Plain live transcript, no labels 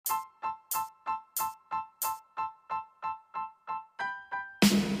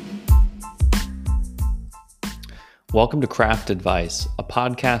Welcome to Craft Advice, a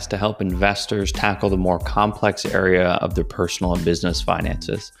podcast to help investors tackle the more complex area of their personal and business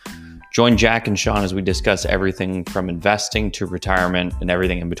finances. Join Jack and Sean as we discuss everything from investing to retirement and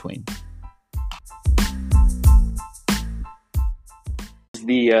everything in between.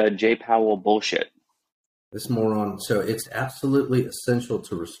 The Jay Powell bullshit. This moron. So it's absolutely essential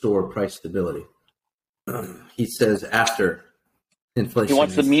to restore price stability. He says after inflation. He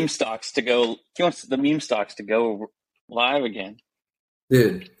wants the meme stocks to go. He wants the meme stocks to go live again.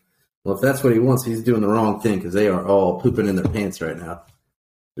 Dude, well, if that's what he wants, he's doing the wrong thing because they are all pooping in their pants right now.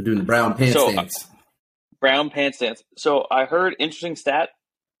 They're doing the brown pants dance. Brown pants dance. So I heard interesting stat.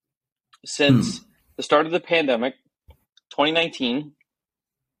 Since the start of the pandemic, 2019,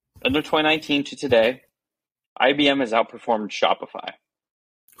 under 2019 to today, IBM has outperformed Shopify.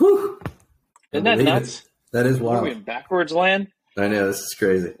 Whew. Isn't that nuts? That is wild. Are we in backwards land? I know, this is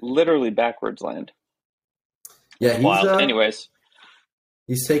crazy. Literally backwards land. Yeah, he's wild. Anyways,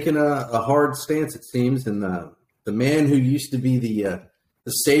 he's taken a hard stance, it seems, and the man who used to be the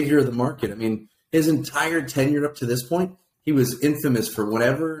savior of the market. I mean, his entire tenure up to this point, he was infamous for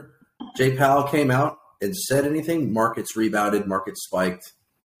whenever Jay Powell came out and said anything, markets rebounded, markets spiked,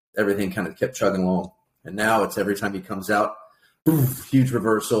 everything kind of kept chugging along. And now it's every time he comes out, poof, huge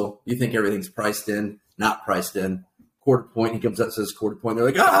reversal. You think everything's priced in, not priced in. Quarter point, he comes up and says quarter point. They're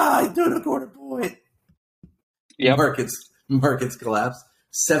like, he's doing a quarter point. Yep. Markets collapse.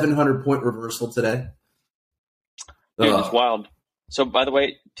 700-point reversal today. Dude, it's wild. So, by the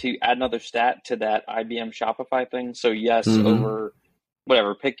way, to add another stat to that IBM Shopify thing, so yes, over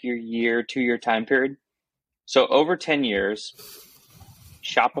whatever, pick your year, 2-year time period. So, over 10 years,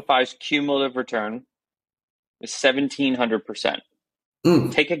 Shopify's cumulative return is 1,700%.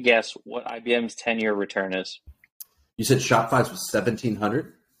 Take a guess what IBM's 10-year return is. You said Shopify's was 1,700?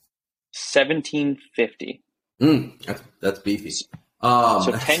 1,750. That's beefy.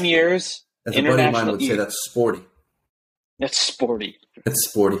 So 10 years. As a buddy of mine would say, that's sporty. That's sporty. That's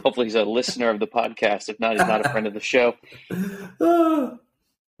sporty. Hopefully he's a listener of the podcast. If not, he's not a friend of the show.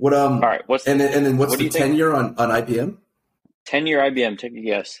 What all right, what's the 10-year on IBM? 10-year IBM, take a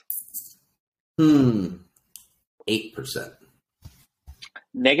guess. 8%.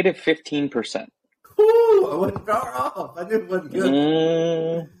 Negative 15%. Ooh, I went far off. I knew it wasn't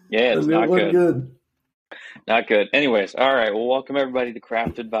good. Yeah, it's not good. Not good. Anyways, all right. Well, welcome everybody to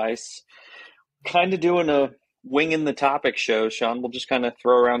Craft Advice. Kind of doing a wing in the topic show, Sean. We'll just kind of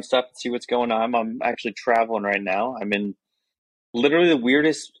throw around stuff and see what's going on. I'm actually traveling right now. I'm in literally the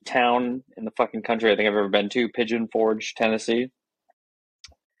weirdest town in the fucking country I think I've ever been to, Pigeon Forge, Tennessee.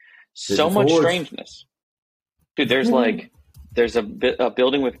 So much strangeness. Dude, there's a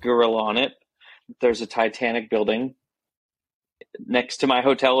building with gorilla on it. There's a Titanic building. Next to my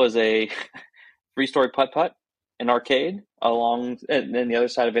hotel is a 3-story putt-putt, an arcade, and then the other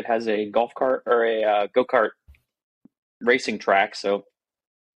side of it has a golf cart or a go-kart racing track. So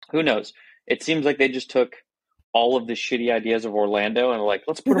who knows? It seems like they just took all of the shitty ideas of Orlando and like,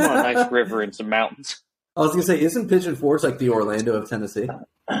 let's put them on a nice river and some mountains. I was going to say, isn't Pigeon Forge like the Orlando of Tennessee?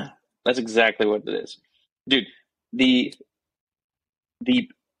 That's exactly what it is. Dude, the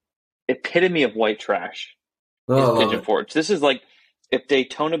epitome of white trash is Pigeon Forge. This is like if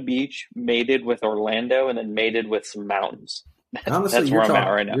Daytona Beach mated with Orlando and then mated with some mountains. Honestly, that's where I'm at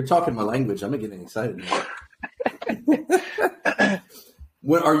right now. You're talking my language. I'm getting excited now.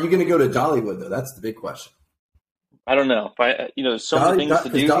 When are you going to go to Dollywood, though? That's the big question. I don't know. There's so many things to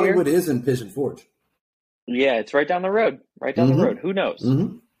do Dollywood here. Dollywood is in Pigeon Forge. Yeah, it's right down the road. Right down the road. Who knows?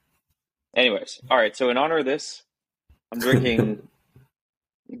 Anyways, all right. So in honor of this, I'm drinking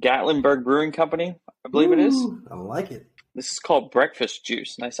Gatlinburg Brewing Company, I believe it is. I like it. This is called Breakfast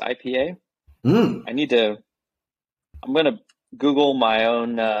Juice. Nice IPA. I'm going to Google my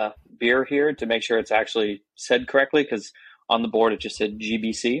own beer here to make sure it's actually said correctly because on the board it just said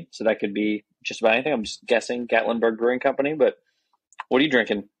GBC. So that could be just about anything. I'm just guessing Gatlinburg Brewing Company. But what are you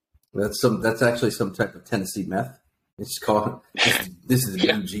drinking? That's actually some type of Tennessee meth. It's called, this is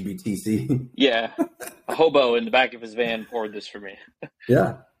GBTC. Yeah. A hobo in the back of his van poured this for me.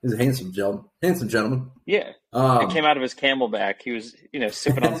 Yeah. He's a handsome gentleman. Yeah. It came out of his Camelback. He was,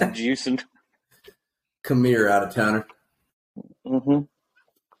 sipping on some juice and come here, out of towner. So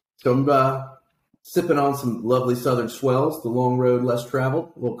I'm sipping on some lovely Southern Swells, the long road less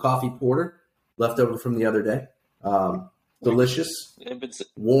traveled, a little coffee porter left over from the other day. Delicious,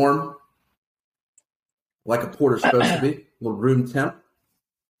 warm, like a porter's supposed to be, a little room temp.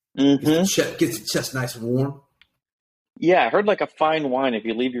 Gets the chest nice and warm. Yeah, I heard like a fine wine, if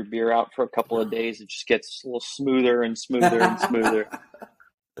you leave your beer out for a couple of days, it just gets a little smoother and smoother and smoother.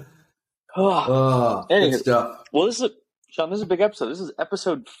 Good stuff. Well, Sean, this is a big episode. This is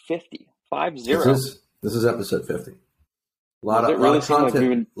episode 50, 50. This is episode 50. A lot of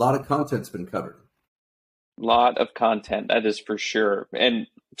content. A lot of content's been covered. A lot of content, that is for sure. And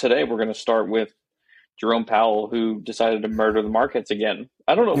today we're going to start with Jerome Powell, who decided to murder the markets again.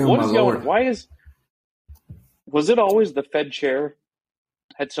 I don't know what is going. Was it always the Fed chair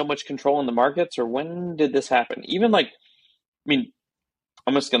had so much control in the markets, or when did this happen? Even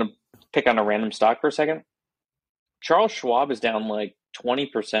I'm just going to pick on a random stock for a second. Charles Schwab is down like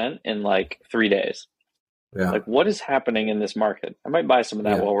 20% in like 3 days. Yeah. Like, what is happening in this market? I might buy some of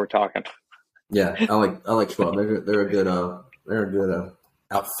that while we're talking. Yeah, I like Schwab. They're a good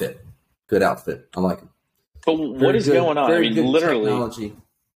outfit. Good outfit. I like them. But what is going on? Literally, technology.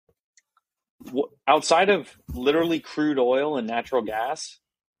 Outside of literally crude oil and natural gas,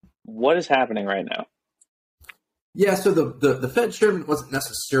 what is happening right now? Yeah, so the Fed chairman wasn't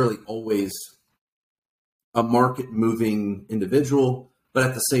necessarily always a market-moving individual, but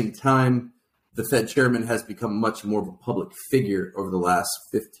at the same time, the Fed chairman has become much more of a public figure over the last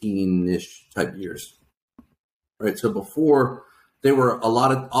 15-ish type years. Right, so before they were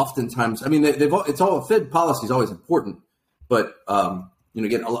oftentimes, Fed policy is always important, but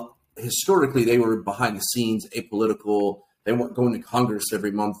again, historically they were behind the scenes, apolitical. They weren't going to Congress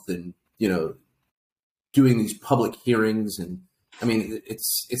every month and doing these public hearings, and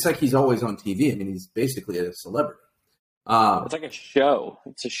it's like he's always on TV. He's basically a celebrity. It's like a show.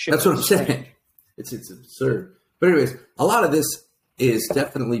 It's a show. That's what I'm saying. It's absurd. But anyways, a lot of this is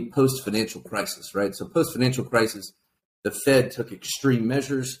definitely post-financial crisis, right? So post-financial crisis, the Fed took extreme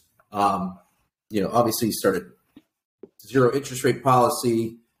measures. Obviously started zero interest rate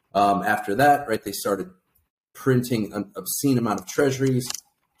policy. After that, right, they started printing an obscene amount of treasuries.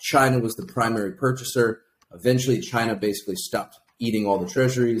 China was the primary purchaser. Eventually, China basically stopped eating all the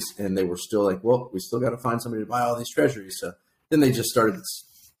treasuries, and they were still like, well, we still got to find somebody to buy all these treasuries. So then they just started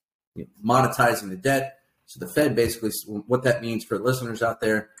monetizing the debt. So the Fed basically, what that means for listeners out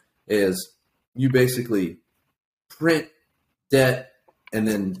there is you basically print debt and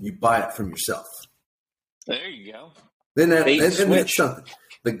then you buy it from yourself. There you go. Then that's something.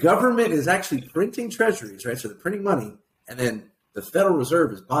 The government is actually printing treasuries, right? So they're printing money, and then the Federal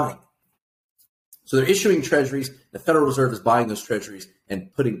Reserve is buying it. So they're issuing treasuries. The Federal Reserve is buying those treasuries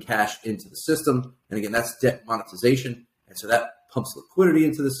and putting cash into the system. And again, that's debt monetization. And so that pumps liquidity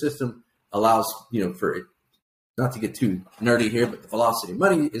into the system, allows, for it not to get too nerdy here, but the velocity of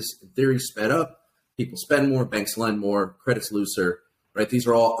money is in theory sped up. People spend more, banks lend more, credit's looser, right? These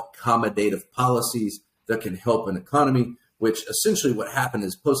are all accommodative policies that can help an economy, which essentially what happened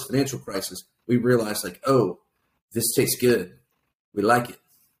is post-financial crisis, we realized this tastes good. We like it.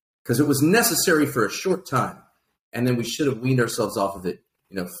 Because it was necessary for a short time, and then we should have weaned ourselves off of it,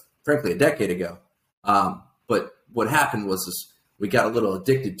 frankly, a decade ago. But what happened was we got a little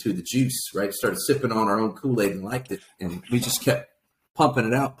addicted to the juice, right? Started sipping on our own Kool-Aid and liked it, and we just kept pumping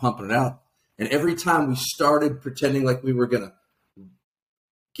it out. And every time we started pretending like we were going to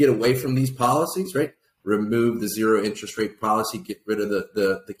get away from these policies, right? Remove the zero interest rate policy, get rid of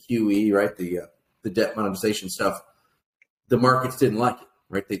the QE, right? The debt monetization stuff. The markets didn't like it.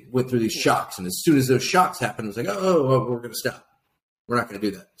 Right, they went through these shocks, and as soon as those shocks happened, it was like, oh, we're going to stop. We're not going to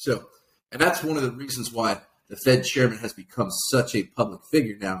do that. So, and that's one of the reasons why the Fed chairman has become such a public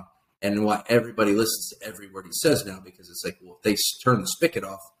figure now, and why everybody listens to every word he says now, because it's like, well, if they turn the spigot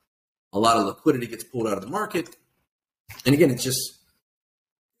off, a lot of liquidity gets pulled out of the market. And again, it's just,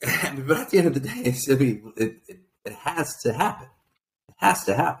 but at the end of the day, it has to happen. It has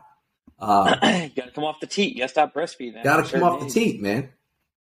to happen. You got to come off the teat. You got to stop breastfeeding. Got to come off the teat, man.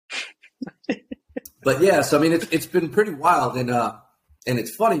 But yeah, so it's been pretty wild, and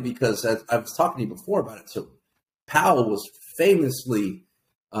it's funny because I was talking to you before about it. So Powell was famously,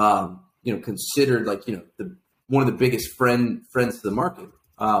 considered one of the biggest friends to the market,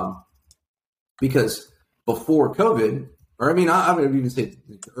 because before COVID, or I would even say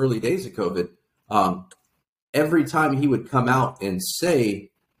the early days of COVID, every time he would come out and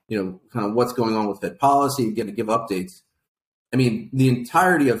say, kind of what's going on with Fed policy, going to give updates. The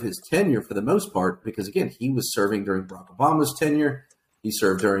entirety of his tenure, for the most part, because again, he was serving during Barack Obama's tenure. He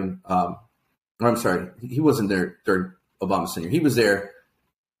served during, he wasn't there during Obama's tenure. He was there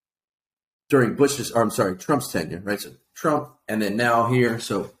during Trump's tenure, right? So Trump, and then now here.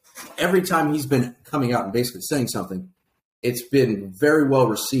 So every time he's been coming out and basically saying something, it's been very well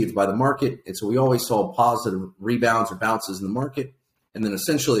received by the market. And so we always saw positive rebounds or bounces in the market. And then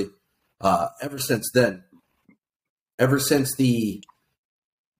essentially, ever since the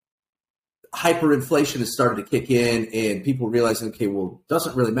hyperinflation has started to kick in, and people realizing, okay, well, it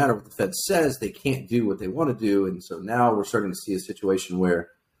doesn't really matter what the Fed says. They can't do what they want to do. And so now we're starting to see a situation where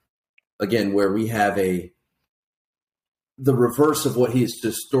we have the reverse of what he's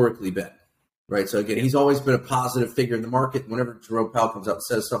historically been, right? So again, he's always been a positive figure in the market. Whenever Jerome Powell comes out and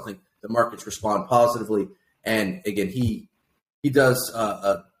says something, the markets respond positively. And again, he does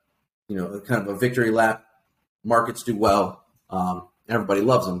kind of a victory lap. Markets do well. Everybody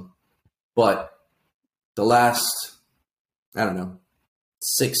loves him. But the last, 6-8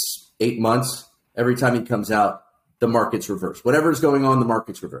 months, every time he comes out, the market's reverse. Whatever's going on, the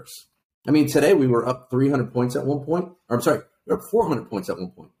market's reverse. I mean, today we were up 300 points at one point. Or I'm sorry, we were up 400 points at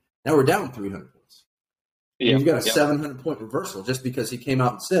one point. Now we're down 300 points. Yeah, you've got a 700-point reversal just because he came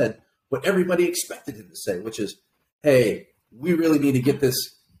out and said what everybody expected him to say, which is, hey, we really need to get this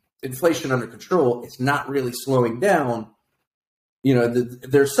inflation under control. It's not really slowing down.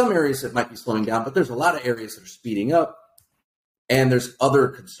 There's some areas that might be slowing down, but there's a lot of areas that are speeding up. And there's other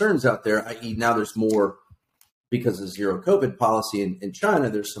concerns out there, i.e. now there's more, because of zero COVID policy in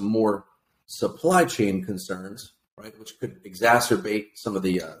China, there's some more supply chain concerns, right, which could exacerbate some of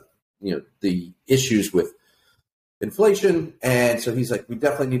the issues with inflation. And so he's like, we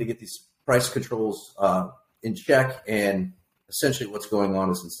definitely need to get these price controls in check. And essentially what's going on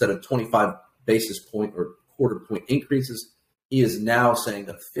is instead of 25 basis point or quarter point increases, he is now saying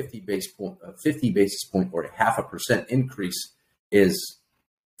that 50 basis point or 0.5% increase is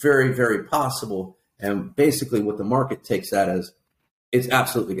very, very possible. And basically what the market takes that as it's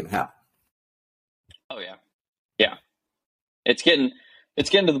absolutely going to happen. Oh, yeah. Yeah. It's getting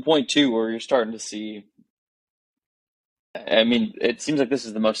to the point, too, where you're starting to see, I mean, it seems like this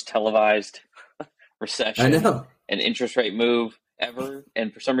is the most televised recession and interest rate move ever.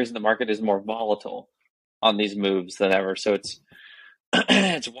 And for some reason, the market is more volatile on these moves than ever. So it's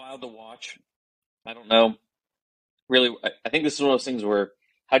wild to watch. I don't know. Really, I think this is one of those things where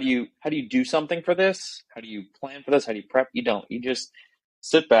how do you do something for this? How do you plan for this? How do you prep? You don't. You just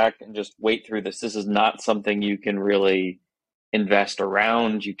sit back and just wait through this. This is not something you can really invest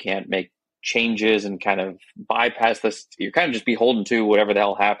around. You can't make changes and kind of bypass this. You're kind of just beholden to whatever the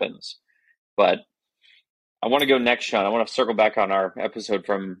hell happens. But I want to go next, Sean. I want to circle back on our episode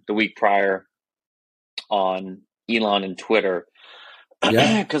from the week prior on Elon and Twitter,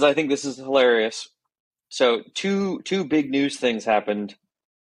 because I think this is hilarious. So two big news things happened.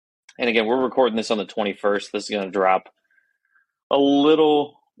 And again, we're recording this on the 21st. This is going to drop a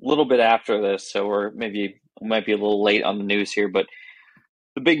little bit after this. So might be a little late on the news here. But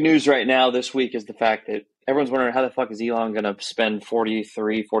the big news right now this week is the fact that everyone's wondering how the fuck is Elon going to spend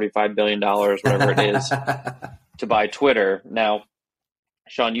 $45 billion, whatever it is, to buy Twitter. Now,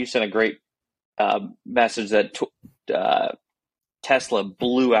 Sean, you sent a great message that Tesla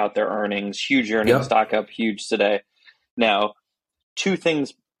blew out their earnings, huge earnings, stock up huge today. Now, two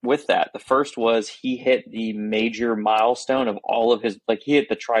things with that. The first was he hit the major milestone of all of his, he hit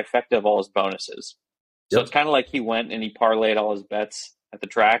the trifecta of all his bonuses. So it's kind of like he went and he parlayed all his bets at the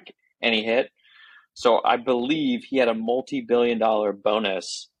track and he hit. So I believe he had a multi-billion-dollar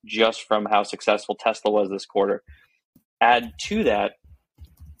bonus just from how successful Tesla was this quarter. Add to that,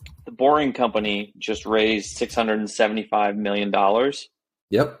 the Boring Company just raised $675 million.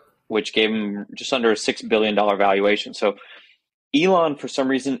 Which gave him just under a $6 billion valuation. So Elon, for some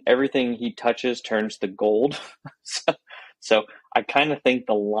reason, everything he touches turns to gold. So I kind of think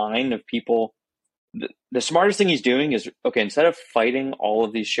the line of people, the smartest thing he's doing is, okay, instead of fighting all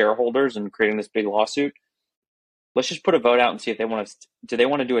of these shareholders and creating this big lawsuit, let's just put a vote out and see if they want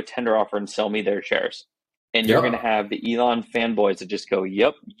to do a tender offer and sell me their shares. And you're going to have the Elon fanboys that just go,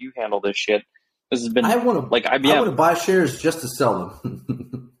 yep, you handle this shit. This has been like IBM. I want to buy shares just to sell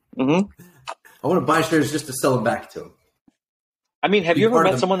them. I want to buy shares just to sell them back to them. I mean, have you ever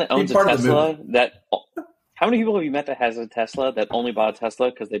met someone that owns a Tesla how many people have you met that has a Tesla that only bought a Tesla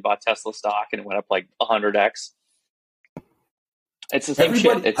because they bought Tesla stock and it went up like 100x? It's the same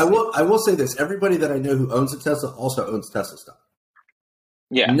shit. I will say this. Everybody that I know who owns a Tesla also owns Tesla stock.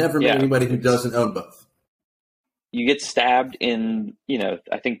 Yeah. Never met anybody who doesn't own both. You get stabbed in,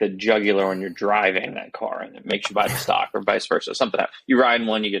 I think the jugular when you're driving that car and it makes you buy the stock or vice versa. Something. You ride in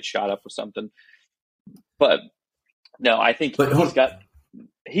one, you get shot up with something. But no, I think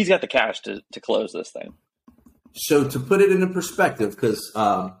he's got the cash to close this thing. So to put it into perspective, because,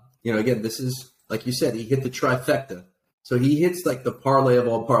 again, this is, like you said, he hit the trifecta. So he hits like the parlay of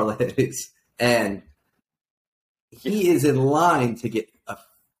all parlays. And he is in line to get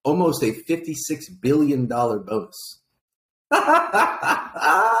almost a $56 billion bonus.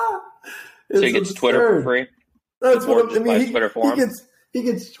 So he gets Twitter for free? That's what I mean. Twitter for him? He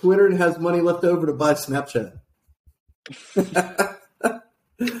gets Twitter and has money left over to buy Snapchat.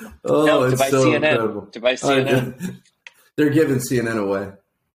 No, to buy so CNN. incredible. To buy CNN. They're giving CNN away.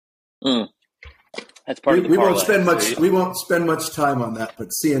 That's part of the parlay. We won't spend much time on that, but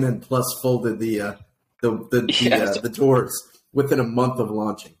CNN Plus folded the doors within a month of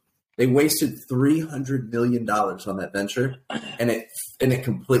launching. They wasted $300 million on that venture, and it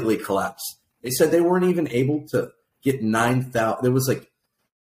completely collapsed. They said they weren't even able to get 9,000. There was like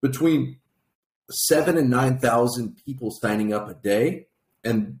between 7,000 and 9,000 people signing up a day,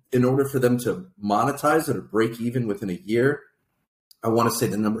 and in order for them to monetize it or break even within a year, I want to say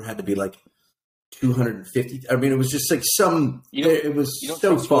the number had to be like 250. I mean, it was just like it was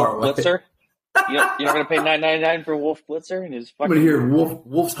so far away. Blitzer? You're not going to pay $9.99 for Wolf Blitzer and his fucking. I'm going to hear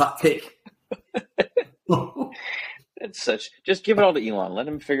Wolf's hot take. It's such. Just give it all to Elon. Let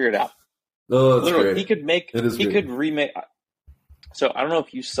him figure it out. Oh, that's literally, great. He could remake. So I don't know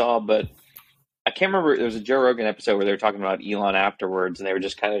if you saw, but I can't remember. There was a Joe Rogan episode where they were talking about Elon afterwards, and they were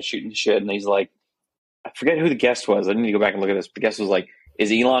just kind of shooting shit. And he's like, I forget who the guest was. I need to go back and look at this. The guest was like,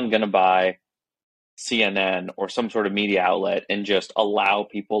 "Is Elon going to buy CNN or some sort of media outlet and just allow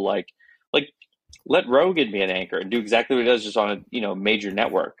people like let Rogan be an anchor and do exactly what he does just on a major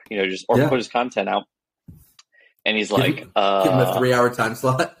network, put his content out." And he's like, give him a 3-hour time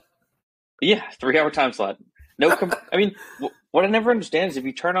slot. Yeah, 3-hour time slot. No, I mean, what I never understand is if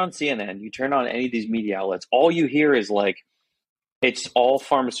you turn on CNN, you turn on any of these media outlets, all you hear is like, it's all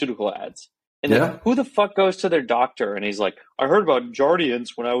pharmaceutical ads. And then who the fuck goes to their doctor and he's like, I heard about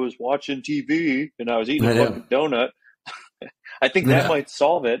Jardiance when I was watching TV and I was eating a fucking donut. I think that might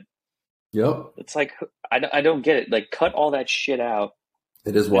solve it. Yep. It's like, I don't get it. Like, cut all that shit out.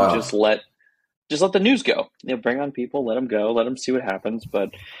 It is wild. Just let the news go. Bring on people, let them go, let them see what happens.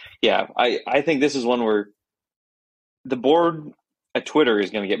 But yeah, I think this is one where the board at Twitter is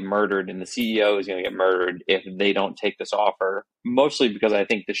going to get murdered and the CEO is going to get murdered if they don't take this offer, mostly because I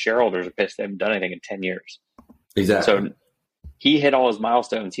think the shareholders are pissed they haven't done anything in 10 years. Exactly. So he hit all his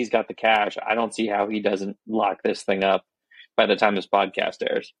milestones. He's got the cash. I don't see how he doesn't lock this thing up by the time this podcast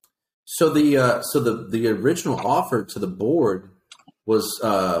airs. So the original offer to the board was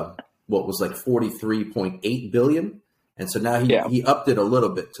what was like $43.8 billion, and so now he upped it a little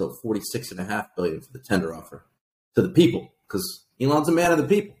bit to $46.5 billion for the tender offer to the people, because Elon's a man of the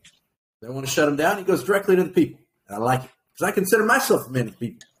people. They want to shut him down. He goes directly to the people, and I like it because I consider myself a man of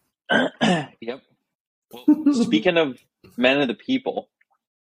the people. Yep. Well, speaking of men of the people,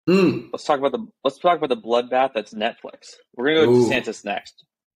 let's talk about the bloodbath that's Netflix. We're gonna go to DeSantis next.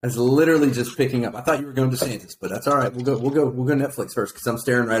 That's literally just picking up. I thought you were going to DeSantis, but that's all right. We'll go Netflix first because I'm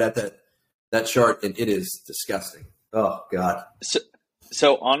staring right at that chart and it is disgusting. Oh God.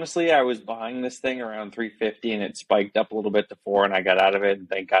 So honestly, I was buying this thing around $350 and it spiked up a little bit to $4, and I got out of it. And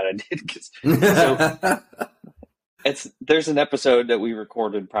thank God I did. There's an episode that we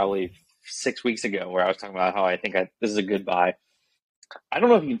recorded probably 6 weeks ago where I was talking about how I think this is a good buy. I don't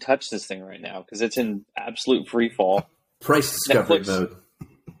know if you can touch this thing right now because it's in absolute free fall. Price discovery mode.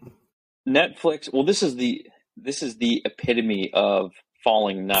 Netflix. Well, this is the epitome of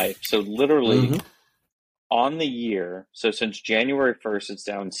falling knife. So literally on the year, so since January 1st, it's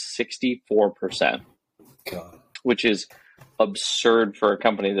down 64%, which is absurd for a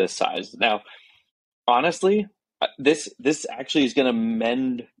company this size. Now, honestly, this actually is going to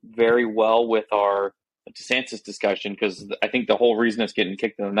mend very well with our DeSantis discussion, because I think the whole reason it's getting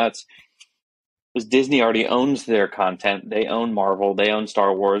kicked in the nuts was Disney already owns their content. They own Marvel, they own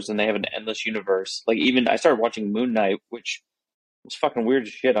Star Wars, and they have an endless universe. Like, even I started watching Moon Knight, which was fucking weird as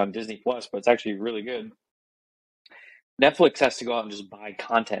shit on Disney Plus, but it's actually really good. Netflix has to go out and just buy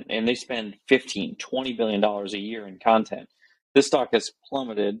content, and they spend $15-20 billion a year in content. This stock has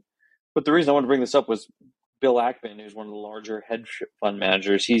plummeted, but the reason I want to bring this up was Bill Ackman, who's one of the larger hedge fund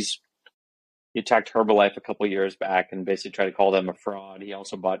managers. He attacked Herbalife a couple of years back and basically tried to call them a fraud. He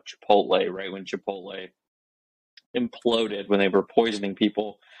also bought Chipotle right when Chipotle imploded, when they were poisoning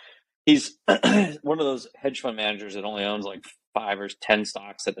people. He's one of those hedge fund managers that only owns like 5 or 10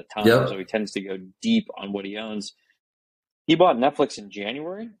 stocks at the time, so he tends to go deep on what he owns. He bought Netflix in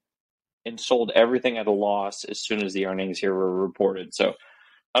January and sold everything at a loss as soon as the earnings here were reported. So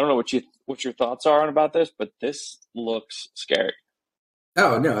I don't know what your thoughts are about this, but this looks scary.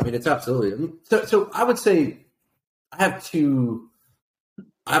 Oh, no, I mean, it's absolutely. So I would say I have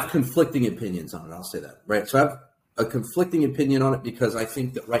conflicting opinions on it. I'll say that, right? So I have a conflicting opinion on it because I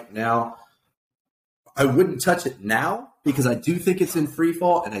think that right now I wouldn't touch it now because I do think it's in free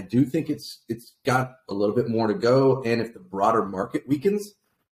fall, and I do think it's got a little bit more to go. And if the broader market weakens,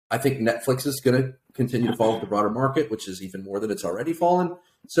 I think Netflix is going to continue to follow the broader market, which is even more than it's already fallen.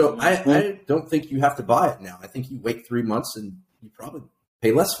 So I don't think you have to buy it now. I think you wait 3 months and you probably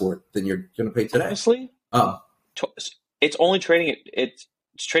pay less for it than you're going to pay today. Honestly, it's only trading it's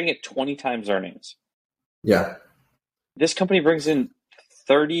trading at 20 times earnings. Yeah. This company brings in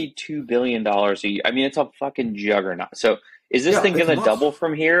 $32 billion a year. I mean, it's a fucking juggernaut. So is this thing going to double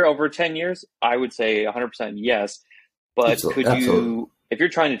from here over 10 years? I would say 100% yes. But absolutely. If you're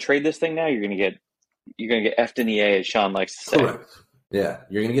trying to trade this thing now, you're going to get effed in the A, as Sean likes to say. Correct. Yeah,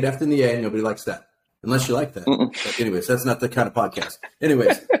 you're going to get effed in the A, and nobody likes that. Unless you like that. But anyways, that's not the kind of podcast.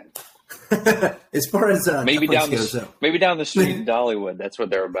 Anyways, as far as maybe down the street in Dollywood, that's what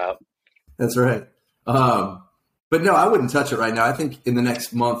they're about. That's right. But no, I wouldn't touch it right now. I think in the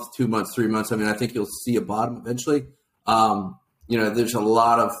next month, 2 months, 3 months, I mean, I think you'll see a bottom eventually. There's a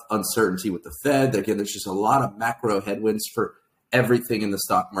lot of uncertainty with the Fed. Again, there's just a lot of macro headwinds for everything in the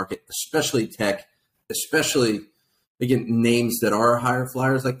stock market, especially tech, especially, again, names that are higher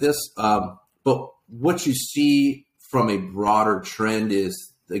flyers like this. But what you see from a broader trend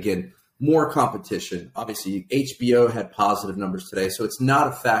is, again, more competition. Obviously, HBO had positive numbers today, so it's not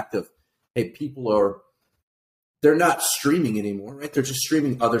a fact of, hey, they're not streaming anymore, right? They're just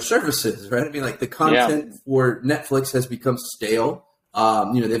streaming other services, right? I mean, like the content for Netflix has become stale.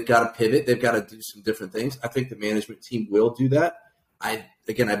 They've got to pivot. They've got to do some different things. I think the management team will do that. I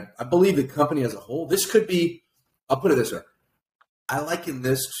believe the company as a whole, this could be, I'll put it this way. I liken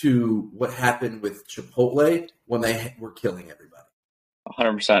this to what happened with Chipotle when they were killing everybody.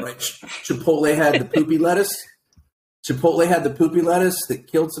 100%. Right? Chipotle had the poopy lettuce. Chipotle had the poopy lettuce that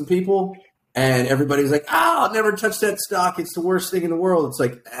killed some people. And everybody's like, I'll never touch that stock. It's the worst thing in the world. It's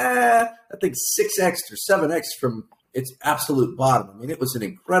like, I think 6X or 7X from its absolute bottom. I mean, it was an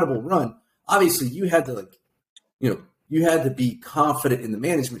incredible run. Obviously, you had to you had to be confident in the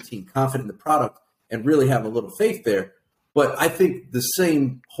management team, confident in the product, and really have a little faith there. But I think the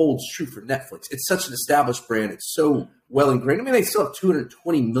same holds true for Netflix. It's such an established brand. It's so well ingrained. I mean, they still have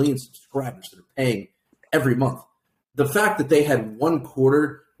 220 million subscribers that are paying every month. The fact that they had one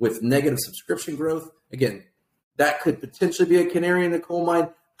quarter with negative subscription growth, again, that could potentially be a canary in the coal mine.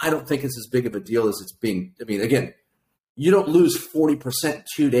 I don't think it's as big of a deal as it's being. I mean, again, you don't lose 40%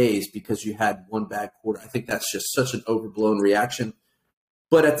 2 days because you had one bad quarter. I think that's just such an overblown reaction.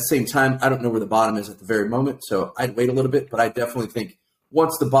 But at the same time, I don't know where the bottom is at the very moment, so I'd wait a little bit. But I definitely think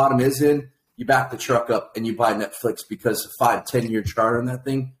once the bottom is in, you back the truck up and you buy Netflix because a 5-10 year chart on that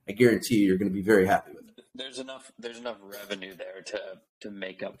thing, I guarantee you're going to be very happy with it. There's enough revenue there to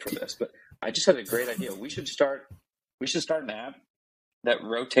make up for this. But I just had a great idea. We should start an app that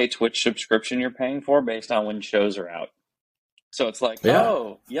rotates which subscription you're paying for based on when shows are out. So it's like,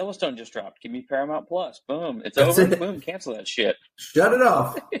 Yellowstone just dropped. Give me Paramount Plus. Boom. That's over. Boom. Cancel that shit. Shut it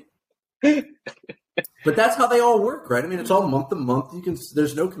off. But that's how they all work, right? I mean, it's all month to month.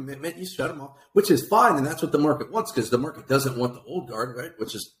 There's no commitment. You shut them off, which is fine. And that's what the market wants because the market doesn't want the old guard, right?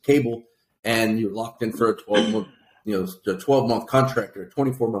 Which is cable. And you're locked in for a 12-month, a 12-month contract or a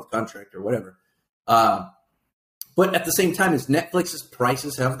 24-month contract or whatever. But at the same time, as Netflix's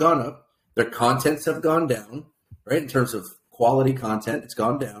prices have gone up, their contents have gone down, right? In terms of quality content, it's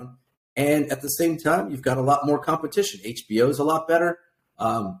gone down. And at the same time, you've got a lot more competition. HBO is a lot better.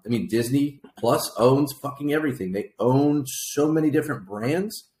 Disney Plus owns fucking everything. They own so many different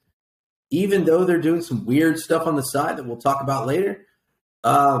brands. Even though they're doing some weird stuff on the side that we'll talk about later,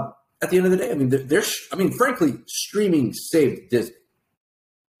 at the end of the day, frankly, streaming saved Disney.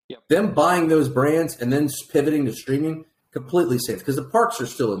 Yep. Them buying those brands and then pivoting to streaming completely saved because the parks are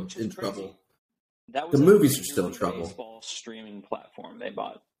still in trouble. The movies are still in trouble. Baseball streaming platform they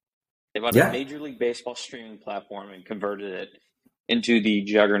bought. They bought a Major League Baseball streaming platform and converted it into the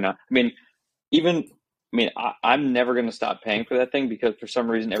juggernaut. I'm never going to stop paying for that thing because for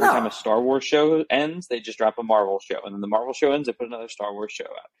some reason, every time a Star Wars show ends, they just drop a Marvel show, and then the Marvel show ends, they put another Star Wars show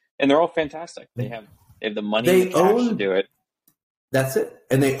out, and they're all fantastic. They have the money and the cash to do it. That's it,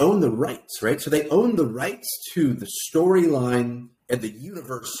 and they own the rights, right? So they own the rights to the storyline and the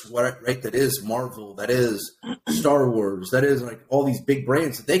universe, right? That is Marvel, that is Star Wars, that is like all these big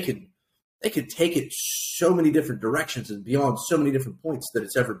brands that they could take it so many different directions and beyond so many different points that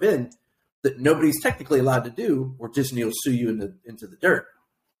it's ever been that nobody's technically allowed to do, or Disney will sue you into the dirt.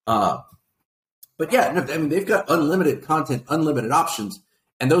 They've got unlimited content, unlimited options,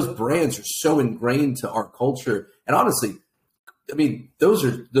 and those brands are so ingrained to our culture. And honestly,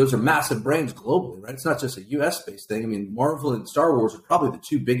 those are massive brands globally, right? It's not just a U.S. based thing. Marvel and Star Wars are probably the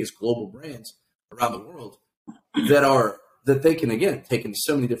two biggest global brands around the world that they can, again, take in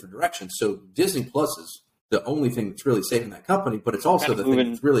so many different directions. So Disney Plus is the only thing that's really saving that company, but it's also the thing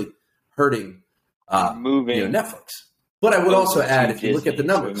that's really hurting Netflix. But I would also add, if you look at the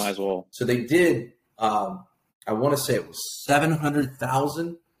numbers, so might as well. So they did. I want to say it was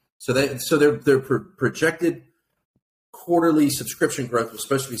 700,000. So their projected quarterly subscription growth was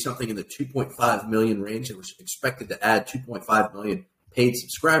supposed to be something in the 2.5 million range. It was expected to add 2.5 million paid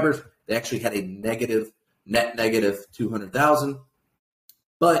subscribers. They actually had a net negative 200,000.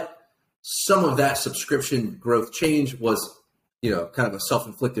 But some of that subscription growth change was, kind of a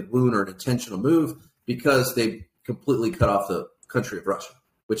self-inflicted wound or an intentional move because they completely cut off the country of Russia,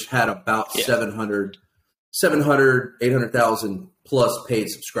 which had about 700, 800,000 plus paid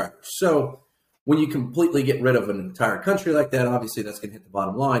subscribers. So when you completely get rid of an entire country like that, obviously that's going to hit the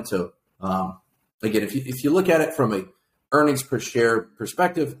bottom line. So again, if you look at it from a earnings per share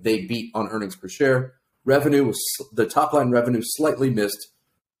perspective, they beat on earnings per share. The top line revenue slightly missed,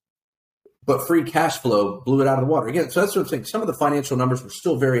 but free cash flow blew it out of the water. Again, so that's what I'm saying. Some of the financial numbers were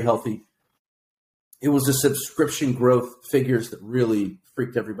still very healthy. It was the subscription growth figures that really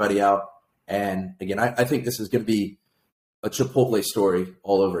freaked everybody out. And again, I think this is going to be a Chipotle story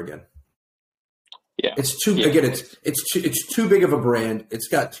all over again. Yeah, it's too big of a brand. It's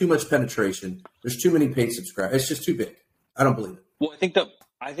got too much penetration. There's too many paid subscribers. It's just too big. I don't believe it. Well,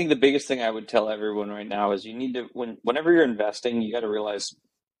 I think the biggest thing I would tell everyone right now is you need to whenever you're investing, you got to realize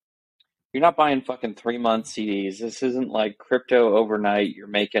you're not buying fucking 3-month CDs. This isn't like crypto overnight. You're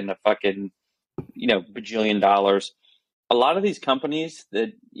making a fucking bajillion dollars. A lot of these companies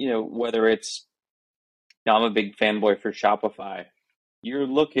that, whether it's, I'm a big fanboy for Shopify, you're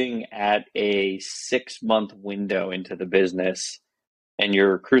looking at a 6-month window into the business and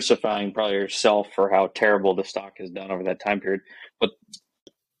you're crucifying probably yourself for how terrible the stock has done over that time period. But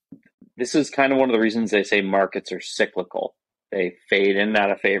this is kind of one of the reasons they say markets are cyclical. They fade in and out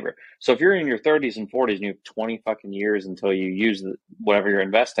of favor. So if you're in your 30s and 40s and you have 20 fucking years until you use whatever you're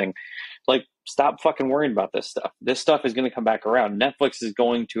investing, stop fucking worrying about this stuff. This stuff is going to come back around. Netflix is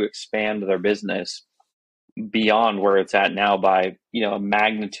going to expand their business beyond where it's at now by, a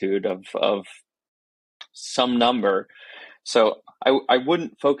magnitude of some number. So I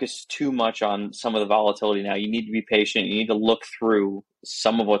wouldn't focus too much on some of the volatility now. You need to be patient. You need to look through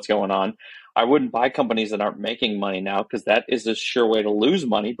some of what's going on. I wouldn't buy companies that aren't making money now because that is a sure way to lose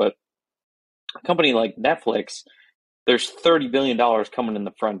money. But a company like Netflix, there's $30 billion coming in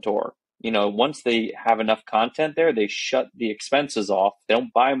the front door. Once they have enough content there, they shut the expenses off. They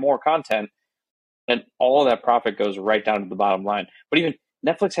don't buy more content. And all of that profit goes right down to the bottom line. But even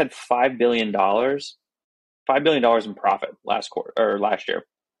Netflix had $5 billion in profit last year.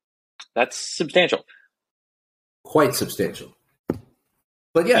 That's substantial. Quite substantial.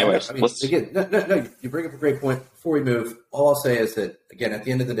 But yeah, anyways, again, no, you bring up a great point. Before we move, all I'll say is that, again, at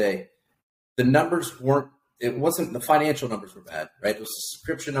the end of the day, the numbers wasn't the financial numbers were bad, right? It was the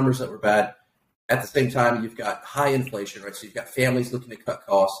subscription numbers that were bad. At the same time, you've got high inflation, right? So you've got families looking to cut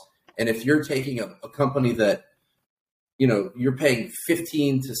costs. And if you're taking a company that, you're paying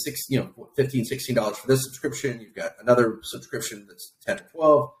 $15 to $16 for this subscription, you've got another subscription that's 10 or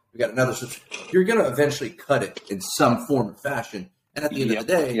 12, you've got another subscription, you're going to eventually cut it in some form or fashion. And at the end of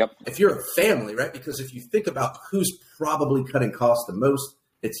the day, if you're a family, right? Because if you think about who's probably cutting costs the most,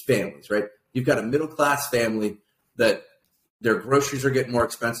 it's families, right? You've got a middle-class family that their groceries are getting more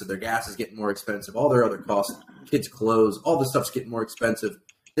expensive, their gas is getting more expensive, all their other costs, kids' clothes, all the stuff's getting more expensive.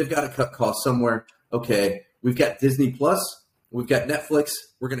 They've got to cut costs somewhere. Okay, we've got Disney Plus, we've got Netflix.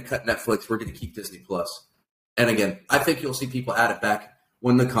 We're going to cut Netflix. We're going to keep Disney Plus. And again, I think you'll see people add it back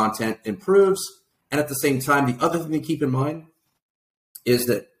when the content improves. And at the same time, the other thing to keep in mind is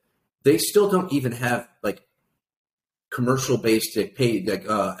that they still don't even have commercial-based, paid,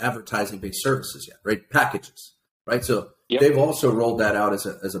 advertising-based services yet, right? Packages, right? So they've also rolled that out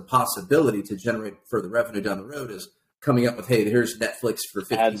as a possibility to generate further revenue down the road. Is coming up with, hey, here's Netflix for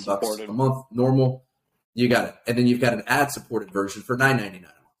 $15 a month, normal. You got it, and then you've got an ad-supported version for $9.99,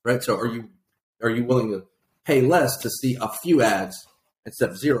 right? So are you willing to pay less to see a few ads instead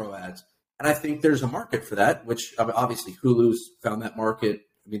of zero ads? And I think there's a market for that, which obviously Hulu's found that market.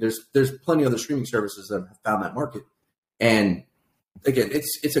 I mean, there's plenty of other streaming services that have found that market. And again,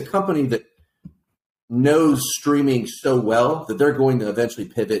 it's a company that knows streaming so well that they're going to eventually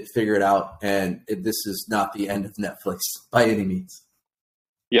pivot, figure it out, and this is not the end of Netflix by any means.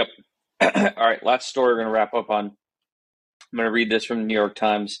 Yep. All right, last story we're going to wrap up on. I'm going to read this from the New York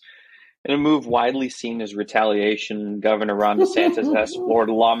Times. In a move widely seen as retaliation, Governor Ron DeSantis asked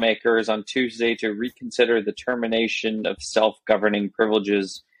Florida lawmakers on Tuesday to reconsider the termination of self-governing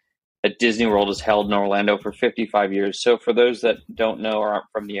privileges that Disney World has held in Orlando for 55 years. So for those that don't know or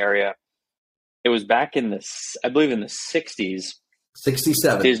aren't from the area, it was back in I believe in the 60s.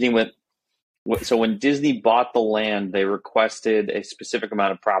 67. Disney went. So when Disney bought the land, they requested a specific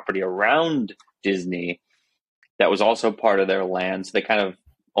amount of property around Disney that was also part of their land. So they kind of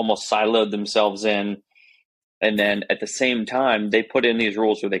almost siloed themselves in. And then at the same time, they put in these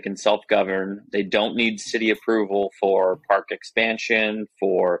rules where they can self-govern. They don't need city approval for park expansion,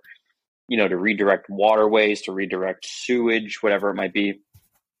 for, to redirect waterways, to redirect sewage, whatever it might be.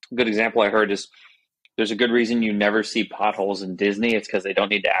 A good example I heard is there's a good reason you never see potholes in Disney. It's because they don't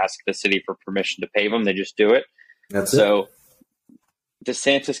need to ask the city for permission to pave them. They just do it. That's so it.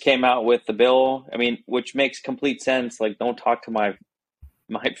 DeSantis came out with the bill, which makes complete sense. Like, don't talk to my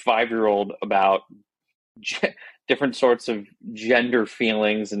 5-year-old about different sorts of gender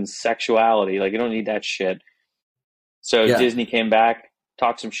feelings and sexuality. Like, you don't need that shit. So yeah. Disney came back,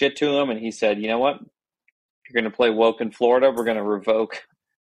 talked some shit to him, and he said, you know what? If you're going to play woke in Florida, we're going to revoke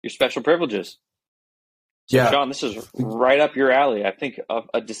your special privileges. So, yeah. Sean, this is right up your alley. I think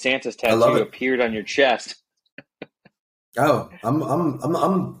a DeSantis tattoo appeared on your chest. Oh, I'm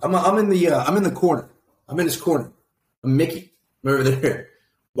in the corner. I'm in his corner. I'm Mickey. I'm over there,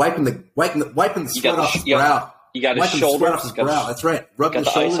 wiping the sweat off his brow. You got his shoulders. That's right. Rub the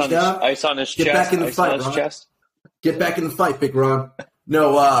shoulders down. Ice on his chest. Get back in the fight, Ron. Get back in the fight, Big Ron.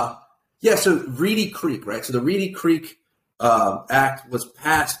 No, yeah. So Reedy Creek, right? So the Reedy Creek Act was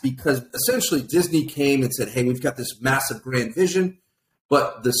passed because essentially Disney came and said, hey, we've got this massive grand vision,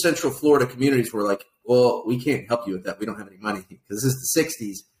 but the Central Florida communities were like, well, we can't help you with that. We don't have any money because this is the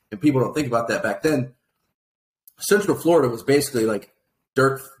 60s and people don't think about that back then. Central Florida was basically like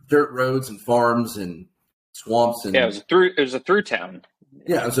dirt roads and farms and swamps. And yeah, it was a through town.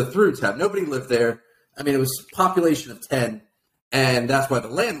 Yeah, it was a through town. Nobody lived there. It was a population of 10, and that's why the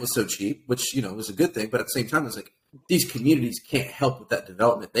land was so cheap, which, was a good thing. But at the same time, it's like these communities can't help with that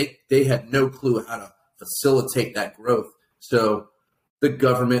development. They had no clue how to facilitate that growth. So the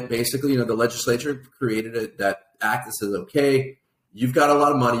government basically, the legislature created that act that says, okay, you've got a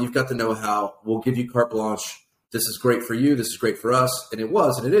lot of money, you've got the know-how, we'll give you carte blanche. This is great for you, this is great for us. And it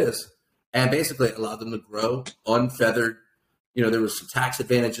was, and it is. And basically it allowed them to grow unfeathered. There was some tax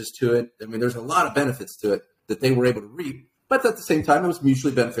advantages to it. There's a lot of benefits to it that they were able to reap. But at the same time, it was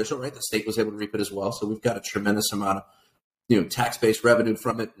mutually beneficial, right? The state was able to reap it as well. So we've got a tremendous amount of, tax-based revenue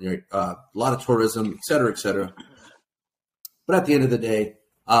from it, a lot of tourism, et cetera, et cetera. But at the end of the day,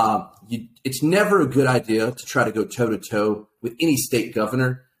 it's never a good idea to try to go toe-to-toe with any state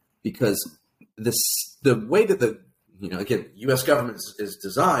governor because the way that again, U.S. government is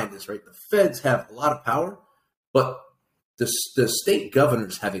designed is, right, the feds have a lot of power, but the state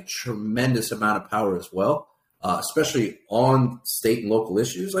governors have a tremendous amount of power as well, especially on state and local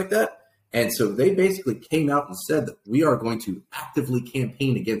issues like that. And so they basically came out and said that we are going to actively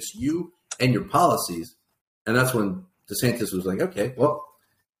campaign against you and your policies. And that's when DeSantis was like, okay, well,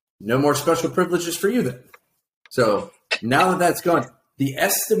 no more special privileges for you then. So now that that's gone, the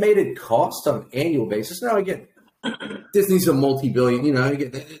estimated cost on an annual basis, now again, Disney's a multi-billion,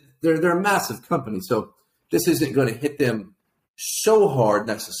 they're a massive company. So this isn't going to hit them so hard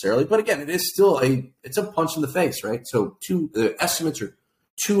necessarily, but again, it is still it's a punch in the face, right? So the estimates are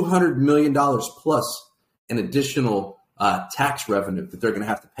 $200 million plus an additional tax revenue that they're going to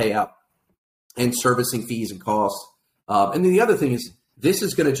have to pay out and servicing fees and costs. And then the other thing is this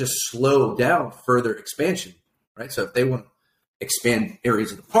is going to just slow down further expansion, right? So if they want to expand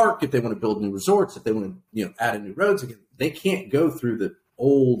areas of the park, if they want to build new resorts, if they want to add in new roads again, they can't go through the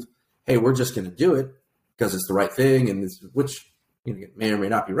old, hey, we're just going to do it because it's the right thing, and which may or may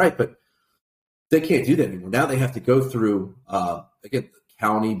not be right, but they can't do that anymore. Now they have to go through, again, the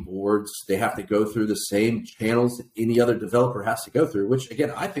county boards. They have to go through the same channels that any other developer has to go through, which,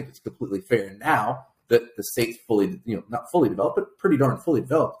 again, I think is completely fair now that the state's fully, not fully developed, but pretty darn fully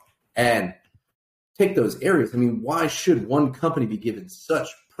developed. And take those areas. Why should one company be given such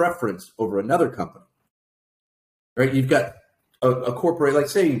preference over another company? Right? You've got a corporate, like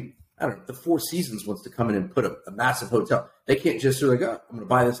say, I don't know, the Four Seasons wants to come in and put a massive hotel. They can't just say like, oh, I'm going to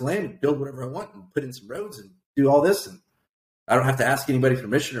buy this land and build whatever I want and put in some roads and do all this. And I don't have to ask anybody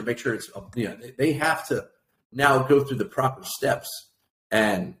permission or make sure it's, they have to now go through the proper steps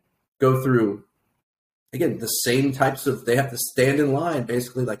and go through, again, the same types of, they have to stand in line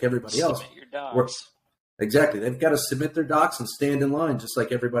basically like everybody else. Submit your docs. Exactly. They've got to submit their docs and stand in line just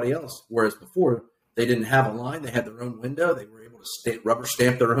like everybody else. Whereas before, they didn't have a line. They had their own window. They were able to rubber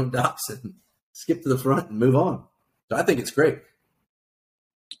stamp their own docs and skip to the front and move on. So I think it's great.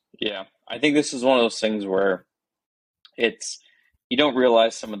 Yeah. I think this is one of those things where you don't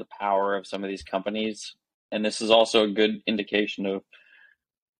realize some of the power of some of these companies. And this is also a good indication of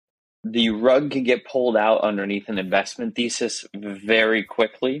the rug can get pulled out underneath an investment thesis very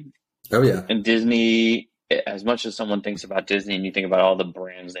quickly. Oh yeah. And Disney, as much as someone thinks about Disney and you think about all the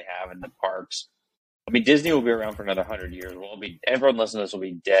brands they have in the parks, I mean, Disney will be around for another 100 years. Everyone listening to this will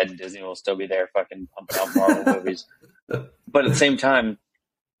be dead, and Disney will still be there fucking pumping out Marvel movies. But at the same time,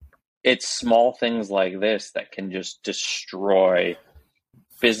 it's small things like this that can just destroy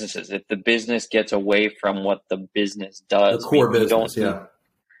businesses. If the business gets away from what the business does, the core business,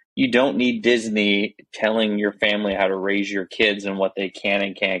 you don't need Disney telling your family how to raise your kids and what they can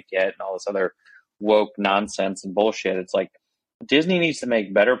and can't get and all this other woke nonsense and bullshit. It's like Disney needs to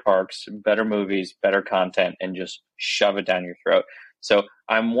make better parks, better movies, better content, and just shove it down your throat. So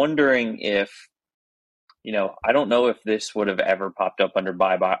I'm wondering if, I don't know if this would have ever popped up under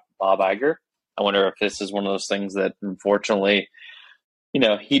Bob Iger. I wonder if this is one of those things that, unfortunately,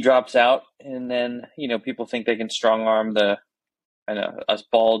 he drops out, and then, people think they can strong arm us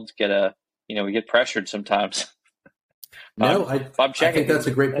balds we get pressured sometimes. No, I think that's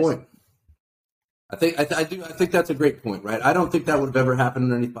a great point. I think that's a great point, right? I don't think that would have ever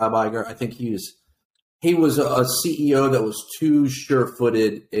happened underneath Bob Iger. I think he was a CEO that was too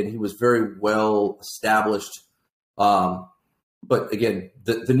sure-footed, and he was very well established. But again,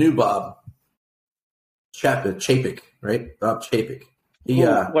 the new Bob Chapek, right? Bob Chapek.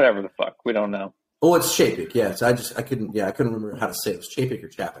 Whatever the fuck, we don't know. Oh, it's Chapek. Yes, I couldn't remember how to say it. It was Chapek or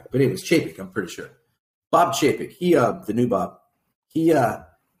Chapek, but it was Chapek. I'm pretty sure. Bob Chapek. The new Bob. He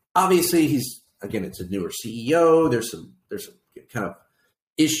obviously it's a newer CEO. There's some kind of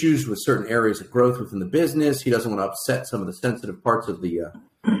issues with certain areas of growth within the business. He doesn't want to upset some of the sensitive parts of the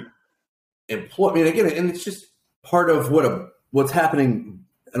employment. Again, and it's just part of what's happening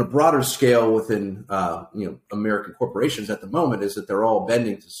on a broader scale within American corporations at the moment is that they're all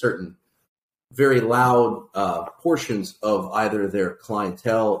bending to certain very loud portions of either their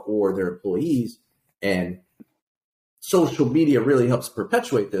clientele or their employees, and social media really helps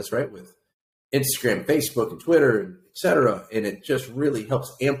perpetuate this, right? With Instagram, Facebook, and Twitter, et cetera. And it just really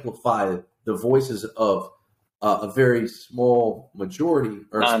helps amplify the voices of a very small majority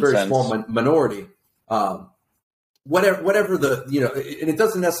or a very small minority. Whatever and it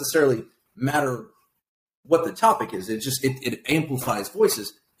doesn't necessarily matter what the topic is. It amplifies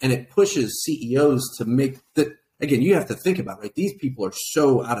voices, and it pushes CEOs to make that. Again, you have to think about, right? These people are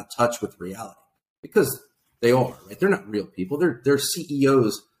so out of touch with reality because they are, right? They're not real people. They're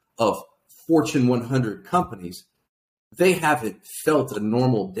CEOs of Fortune 100 companies. They haven't felt a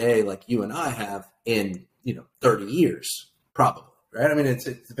normal day like you and I have in 30 years, probably, right? I mean, it's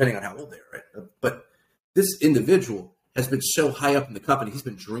depending on how old they are, right? But this individual has been so high up in the company. He's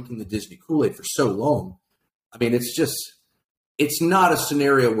been drinking the Disney Kool-Aid for so long. I mean, it's not a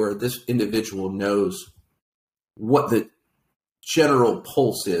scenario where this individual knows what the general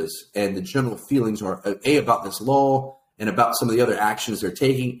pulse is and the general feelings are about this law and about some of the other actions they're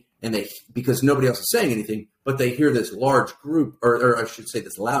taking. And because nobody else is saying anything, but they hear this large group, or I should say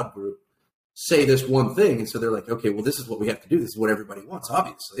this loud group, say this one thing. And so they're like, okay, well, this is what we have to do. This is what everybody wants,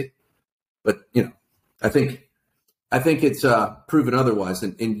 obviously. But, I think it's proven otherwise.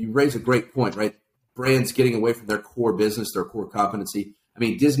 And you raise a great point, right? Brands getting away from their core business, their core competency. I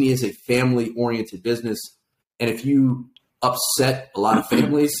mean, Disney is a family-oriented business. And if you upset a lot of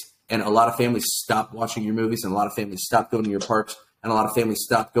families, and a lot of families stop watching your movies, and a lot of families stop going to your parks, and a lot of families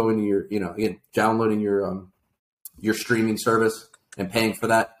stop going to your, downloading your streaming service and paying for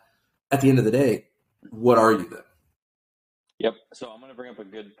that, at the end of the day, what are you then? Yep. So I'm going to bring up a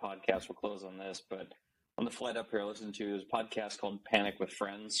good podcast. We'll close on this, but on the flight up here, I listened to this podcast called Panic with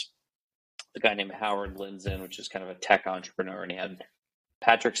Friends. The guy named Howard Lindzen, which is kind of a tech entrepreneur, and he had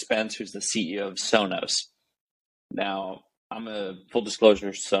Patrick Spence, who's the CEO of Sonos. Now, I'm a full disclosure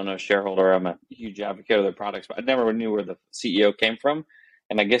Sonos shareholder. I'm a huge advocate of their products, but I never knew where the CEO came from.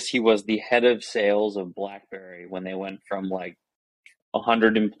 And I guess he was the head of sales of BlackBerry when they went from like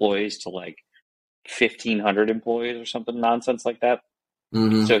 100 employees to like 1,500 employees or something nonsense like that.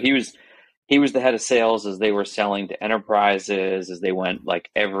 Mm-hmm. So he was the head of sales as they were selling to enterprises, as they went, like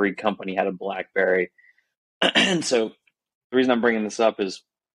every company had a BlackBerry. And so the reason I'm bringing this up is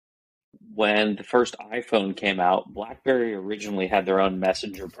when the first iPhone came out, BlackBerry originally had their own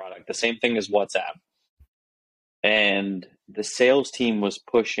messenger product, the same thing as WhatsApp. And the sales team was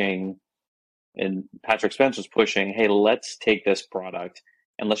pushing, and Patrick Spence was pushing, hey, let's take this product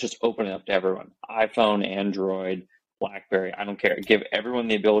and let's just open it up to everyone. iPhone, Android, BlackBerry, I don't care. Give everyone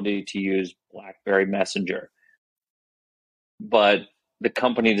the ability to use BlackBerry Messenger. But the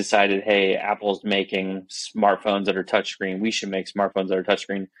company decided, hey, Apple's making smartphones that are touchscreen. We should make smartphones that are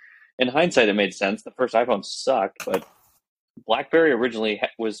touchscreen. In hindsight, it made sense. The first iPhone sucked, but BlackBerry originally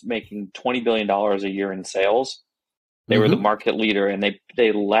was making $20 billion a year in sales. They were the market leader, and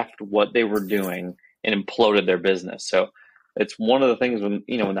they left what they were doing and imploded their business. So it's one of the things when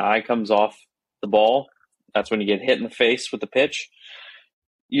the eye comes off the ball, that's when you get hit in the face with the pitch.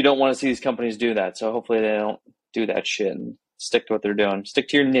 You don't want to see these companies do that. So hopefully they don't do that shit and stick to what they're doing. Stick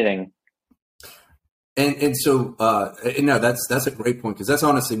to your knitting. And so no, that's a great point, because that's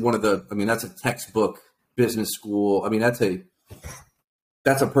honestly one of the. I mean, that's a textbook business school. I mean, that's a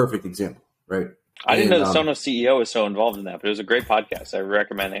perfect example, right? I didn't know the Sonos CEO was so involved in that, but it was a great podcast. I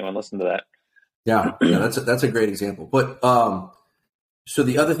recommend anyone listen to that. Yeah, that's a great example. But so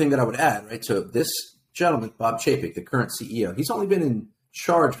the other thing that I would add, right? So this gentleman, Bob Chapek, the current CEO, he's only been in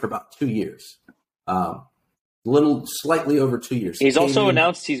charge for about 2 years, slightly over 2 years. He's also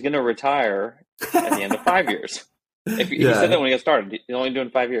announced he's going to retire at the end of 5 years. He said that when he got started. He's only doing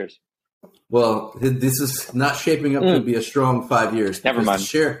 5 years. Well, this is not shaping up to be a strong 5 years. Never mind.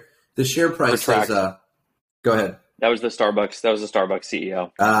 The share price is. Go ahead. That was the Starbucks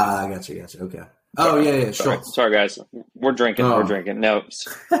CEO. I got you. Okay. Oh, yeah, Schultz. Sorry, guys. We're drinking. No,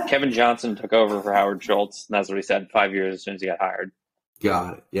 Kevin Johnson took over for Howard Schultz, and that's what he said 5 years as soon as he got hired.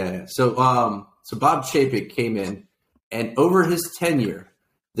 Got it. Yeah. So Bob Chapek came in, and over his tenure,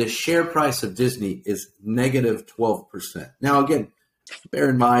 the share price of Disney is negative 12%. Now, again, bear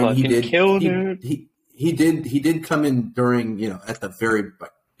in mind he did come in during at the very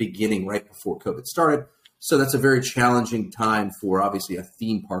beginning, right before COVID started. So that's a very challenging time for obviously a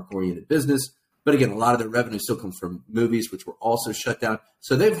theme park oriented business. But again, a lot of their revenue still comes from movies, which were also shut down.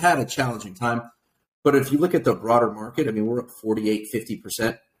 So they've had a challenging time. But if you look at the broader market, I mean, we're up 48,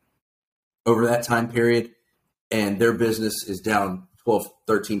 50% over that time period. And their business is down 12,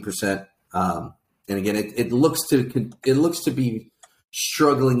 13%. And again, it looks to be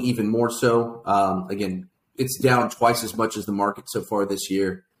struggling even more so. Again, it's down twice as much as the market so far this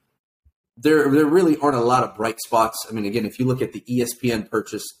year. There really aren't a lot of bright spots. I mean, again, if you look at the ESPN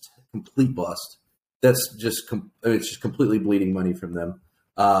purchase, complete bust. That's just it's just completely bleeding money from them.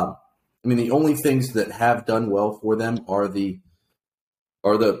 I mean, the only things that have done well for them are the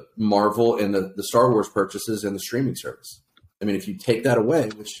Marvel and the Star Wars purchases and the streaming service. I mean, if you take that away,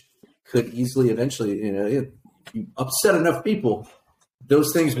 which could easily eventually, if you upset enough people,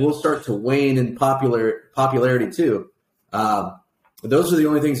 those things will start to wane in popularity too. Those are the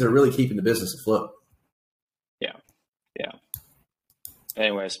only things that are really keeping the business afloat. Yeah.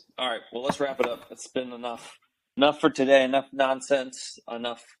 Anyways, all right. Well, let's wrap it up. It's been enough for today. Enough nonsense.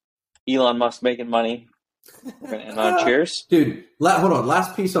 Enough Elon Musk making money. We're gonna end on cheers, dude. Hold on.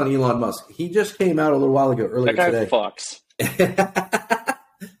 Last piece on Elon Musk. He just came out a little while ago, earlier today. That guy fucks.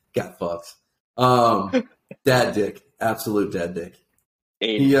 Got fucks. Dad dick. Absolute dad dick.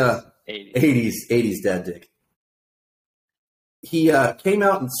 80s dad dick. He came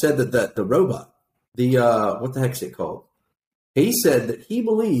out and said that the robot, what the heck's it called? He said that he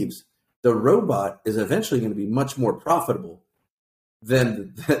believes the robot is eventually going to be much more profitable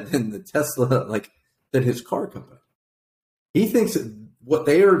than the Tesla, than his car company. He thinks that what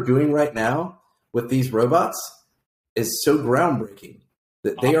they are doing right now with these robots is so groundbreaking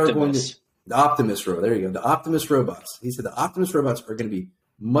that they are going to the Optimus robot. There you go. The Optimus robots. He said the Optimus robots are going to be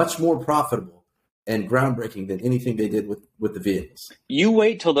much more profitable and groundbreaking than anything they did with the vehicles. You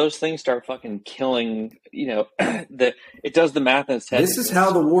wait till those things start fucking killing, it does the math in its head. This is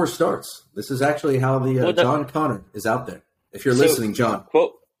how the war starts. This is actually how John Connor is out there. If you're listening, John.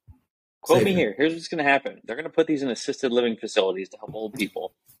 Quote me here. Here's what's going to happen. They're going to put these in assisted living facilities to help old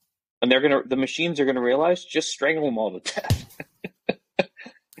people. And the machines are going to realize, just strangle them all to death.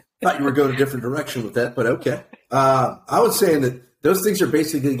 Thought you were going a different direction with that, but okay. I was saying that those things are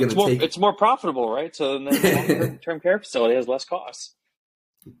basically going to take. It's more profitable, right? So then the long-term care facility has less costs.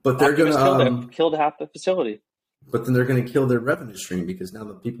 But they're going to kill half the facility. But then they're going to kill their revenue stream because now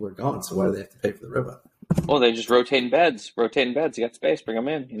the people are gone. So why do they have to pay for the robot? Well, they just rotating beds. You got space. Bring them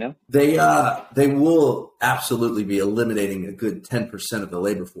in. They will absolutely be eliminating a good 10% of the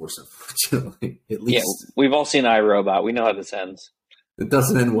labor force. Unfortunately, at least. Yeah, we've all seen iRobot. We know how this ends. It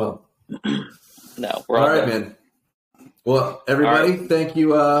doesn't end well. No, we're all right, man. Well, everybody, Thank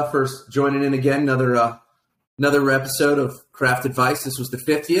you for joining in again. Another episode of Craft Advice. This was the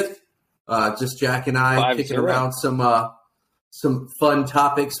 50th. Just Jack and I kicking around some fun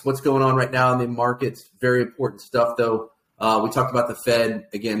topics. What's going on right now in the markets? Very important stuff, though. We talked about the Fed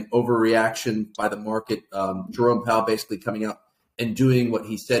again, overreaction by the market. Jerome Powell basically coming out and doing what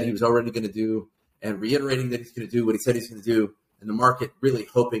he said he was already going to do, and reiterating that he's going to do what he said he's going to do. And the market really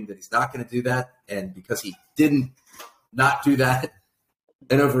hoping that he's not going to do that. And because he didn't not do that,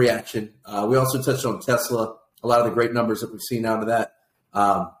 an overreaction. We also touched on Tesla. a lot of the great numbers that we've seen out of that.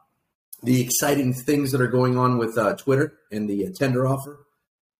 The exciting things that are going on with Twitter and the tender offer.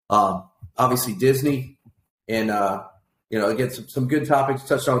 Obviously Disney and, again, some good topics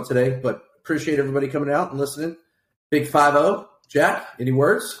touched on today, but appreciate everybody coming out and listening. Big 5-0. Jack, any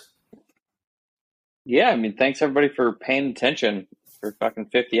words? Yeah, I mean, thanks everybody for paying attention for fucking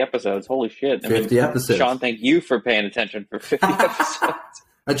 50 episodes. Holy shit. 50 episodes. Sean, thank you for paying attention for 50 episodes.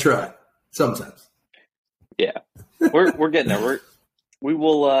 I try sometimes. Yeah. We're getting there.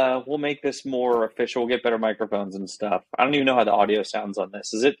 We'll make this more official. We'll get better microphones and stuff. I don't even know how the audio sounds on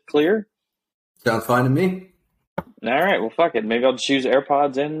this. Is it clear? Sounds fine to me. All right. Well, fuck it. Maybe I'll just use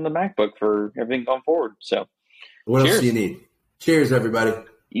AirPods and the MacBook for everything going forward. So, what else do you need? Cheers, everybody.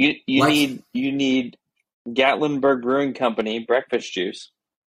 You need Gatlinburg Brewing Company breakfast juice.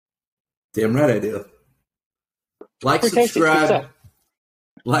 Damn right I do.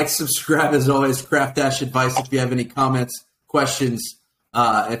 Subscribe as always. Craft Dash Advice. If you have any comments, questions,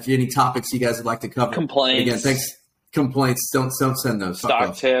 if you have any topics you guys would like to cover. Complaints. Again, thanks. Complaints. Don't send those.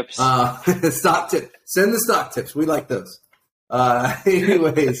 Stock tips. Stock tip. Send the stock tips. We like those.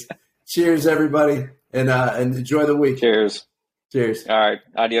 Anyways, cheers everybody, and enjoy the week. Cheers. Cheers. All right.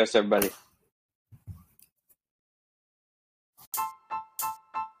 Adios, everybody.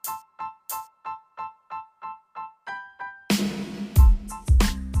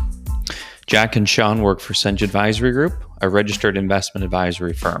 Jack and Sean work for Senge Advisory Group, a registered investment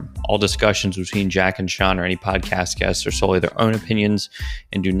advisory firm. All discussions between Jack and Sean or any podcast guests are solely their own opinions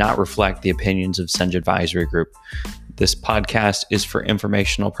and do not reflect the opinions of Senge Advisory Group. This podcast is for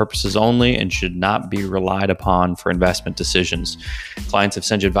informational purposes only and should not be relied upon for investment decisions. Clients of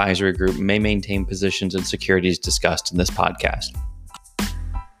Senge Advisory Group may maintain positions in securities discussed in this podcast.